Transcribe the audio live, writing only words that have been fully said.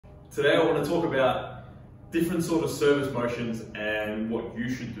Today I want to talk about different sort of service motions and what you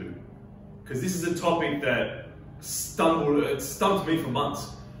should do. Because this is a topic that stumped me for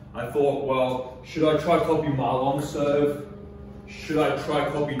months. I thought, well, should I try copy Ma Long serve? Should I try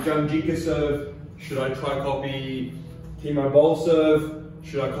copy Zhang Jike serve? Should I try copy Timo Boll serve?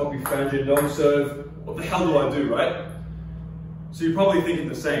 Should I copy Fan Zhendong serve? What the hell do I do, right? So you're probably thinking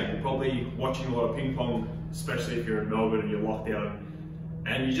the same. You're probably watching a lot of ping pong, especially if you're in Melbourne and you're locked out.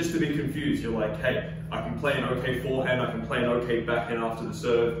 And you're just a bit confused. You're like, hey, I can play an okay forehand, I can play an okay backhand after the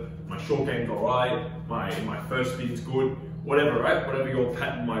serve, my short game's alright, my first spin's good, whatever, right? Whatever your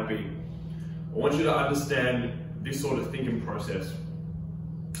pattern might be. I want you to understand this sort of thinking process.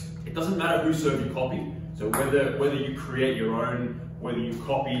 It doesn't matter who serve you copy. So whether you create your own, whether you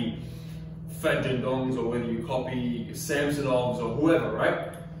copy Fan Zhendongs or whether you copy Samsonovs or whoever,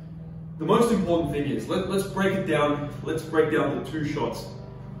 right? The most important thing is, let's break it down. Let's break down the two shots.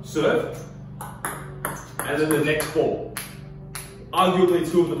 Serve, and then the next ball. Arguably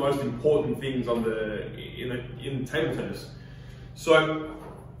two of the most important things in table tennis. So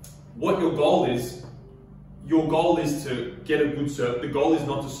what your goal is to get a good serve. The goal is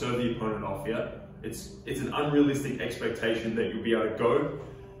not to serve the opponent off, yeah? It's an unrealistic expectation that you'll be able to go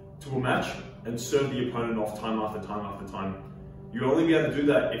to a match and serve the opponent off time after time after time. You'll only be able to do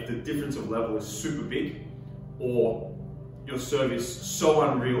that if the difference of level is super big or your serve is so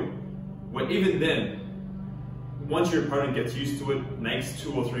unreal, where even then, once your opponent gets used to it, makes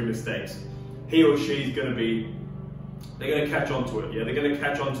 2 or 3 mistakes, he or she is they're going to catch on to it. Yeah, they're going to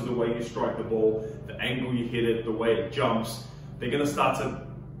catch on to the way you strike the ball, the angle you hit it, the way it jumps. They're going to start to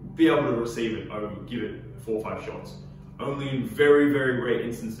be able to receive it or give it 4 or 5 shots. Only in very, very rare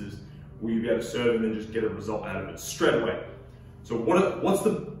instances will you be able to serve and then just get a result out of it straight away. So what's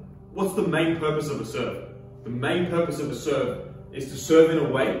the main purpose of a serve? The main purpose of a serve is to serve in a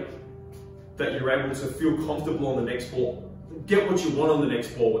way that you're able to feel comfortable on the next ball, get what you want on the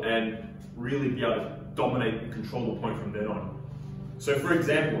next ball, and really be able to dominate and control the point from then on. So for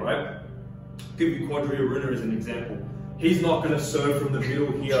example, right, give you Quadri Aruna as an example. He's not going to serve from the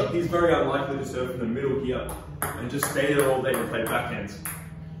middle here. He's very unlikely to serve from the middle here and just stay there all day and play backhands.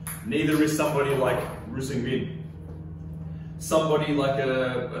 Neither is somebody like Ru Seung-bin. Somebody like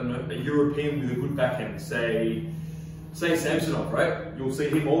a European with a good backhand, say Samsonov, right? You'll see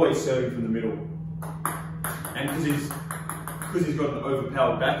him always serving from the middle. And because he's got an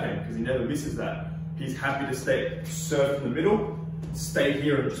overpowered backhand, because he never misses that, he's happy to serve from the middle, stay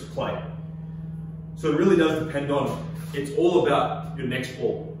here and just play. So it really does depend on, it's all about your next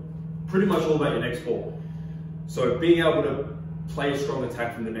ball. Pretty much all about your next ball. So being able to play a strong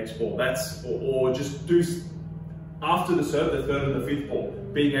attack from the next ball, or just do, after the serve, the third and the fifth ball,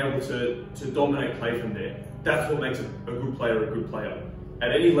 being able to dominate play from there. That's what makes a good player a good player. At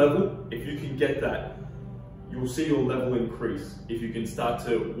any level, if you can get that, you'll see your level increase. If you can start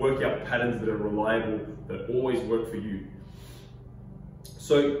to work out patterns that are reliable, that always work for you.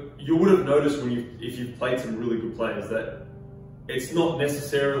 So you would have noticed if you've played some really good players that it's not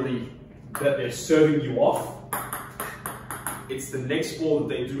necessarily that they're serving you off. It's the next ball that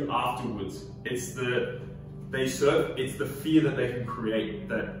they do afterwards. It's the fear that they can create,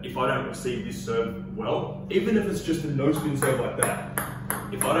 that if I don't receive this serve well, even if it's just a no spin serve like that,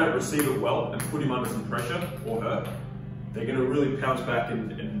 if I don't receive it well and put him under some pressure, or her, they're going to really pounce back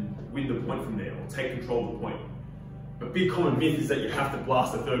and win the point from there, or take control of the point. A big common myth is that you have to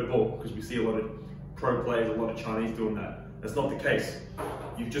blast the third ball, because we see a lot of pro players, a lot of Chinese doing that. That's not the case.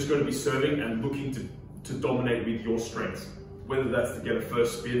 You've just got to be serving and looking to dominate with your strengths, whether that's to get a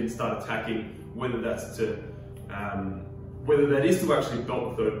first spin and start attacking, whether that is to actually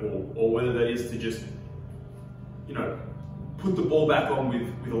belt the third ball, or whether that is to just, put the ball back on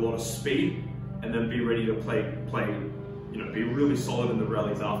with a lot of speed and then be ready to play, be really solid in the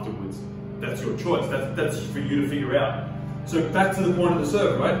rallies afterwards. That's your choice. That's for you to figure out. So back to the point of the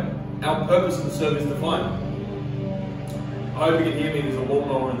serve, right? Our purpose of the serve is defined. I hope you can hear me. There's a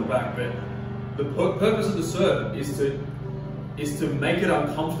lawnmower in the back, but the purpose of the serve is to make it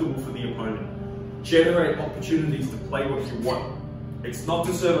uncomfortable for the opponent. Generate opportunities to play what you want. It's not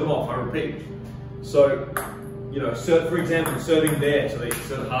to serve them off, I repeat. So, for example, serving there, so it's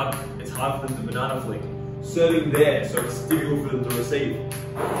hard for them to banana flick. Serving there, so it's difficult for them to receive.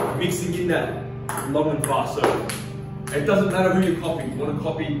 Mixing in that long and fast serve. It doesn't matter who you copy. You want to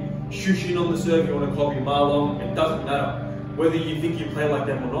copy Xu Xin on the serve, you want to copy Ma Long, it doesn't matter. Whether you think you play like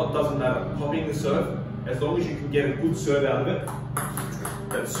them or not, doesn't matter. Copying the serve, as long as you can get a good serve out of it,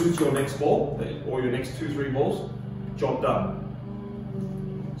 that suits your next ball, or your next 2-3 balls, job done.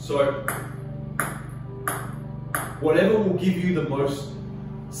 So, whatever will give you the most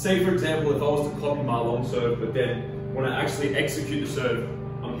say for example, if I was to copy my long serve, but then when I actually execute the serve,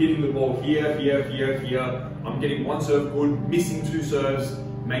 I'm hitting the ball here, here, here, here. I'm getting one serve good, missing two serves,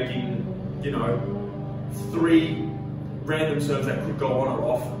 making, you know, 3 random serves that could go on or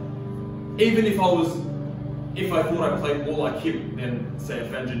off. Even if I thought I played more like him than say a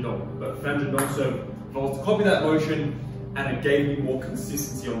Fan Zhendong, but Fan Zhendong serve, if I was to copy that motion and it gave me more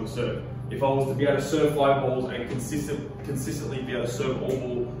consistency on the serve. If I was to be able to serve 5 balls and consistently be able to serve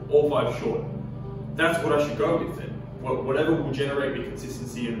all 5 short, that's what I should go with then. Whatever will generate me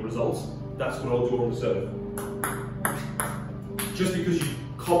consistency and results, that's what I'll do on the serve. Just because you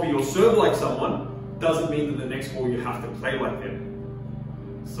copy your serve like someone doesn't mean that the next ball you have to play like them.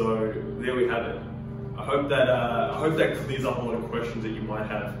 So there we have it. I hope that clears up a lot of questions that you might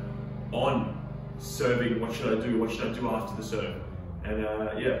have on serving. What should I do? What should I do after the serve? And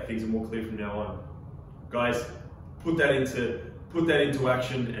yeah, things are more clear from now on. Guys, put that into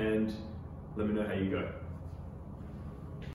action and let me know how you go.